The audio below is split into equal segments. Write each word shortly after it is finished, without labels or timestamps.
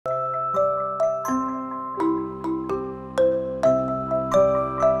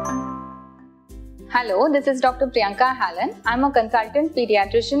Hello, this is Dr. Priyanka Halan. I'm a consultant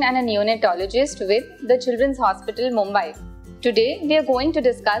pediatrician and a neonatologist with the Children's Hospital, Mumbai. Today, we are going to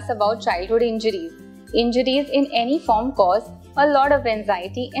discuss about childhood injuries. Injuries in any form cause a lot of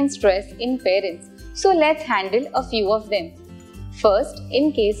anxiety and stress in parents. So let's handle a few of them. First,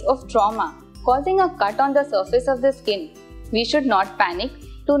 in case of trauma causing a cut on the surface of the skin, we should not panic.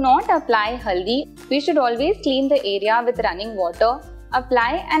 Do not apply haldi. We should always clean the area with running water.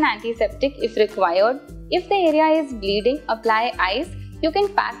 Apply an antiseptic if required. If the area is bleeding, apply ice. You can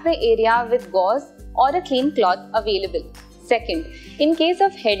pack the area with gauze or a clean cloth available. Second, in case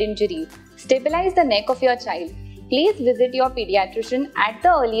of head injury, stabilize the neck of your child. Please visit your pediatrician at the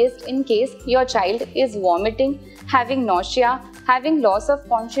earliest in case your child is vomiting, having nausea, having loss of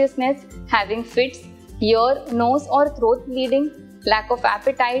consciousness, having fits, ear, nose or throat bleeding, lack of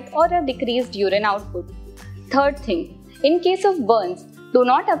appetite or a decreased urine output. Third thing, in case of burns, do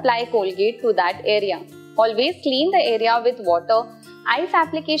not apply Colgate to that area. Always clean the area with water. Ice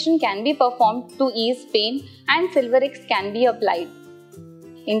application can be performed to ease pain and Silverix can be applied.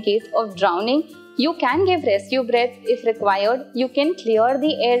 In case of drowning, you can give rescue breaths if required. You can clear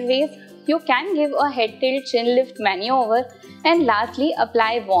the airways. You can give a head tilt chin lift maneuver. And lastly,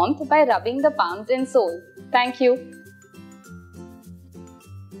 apply warmth by rubbing the palms and soles. Thank you.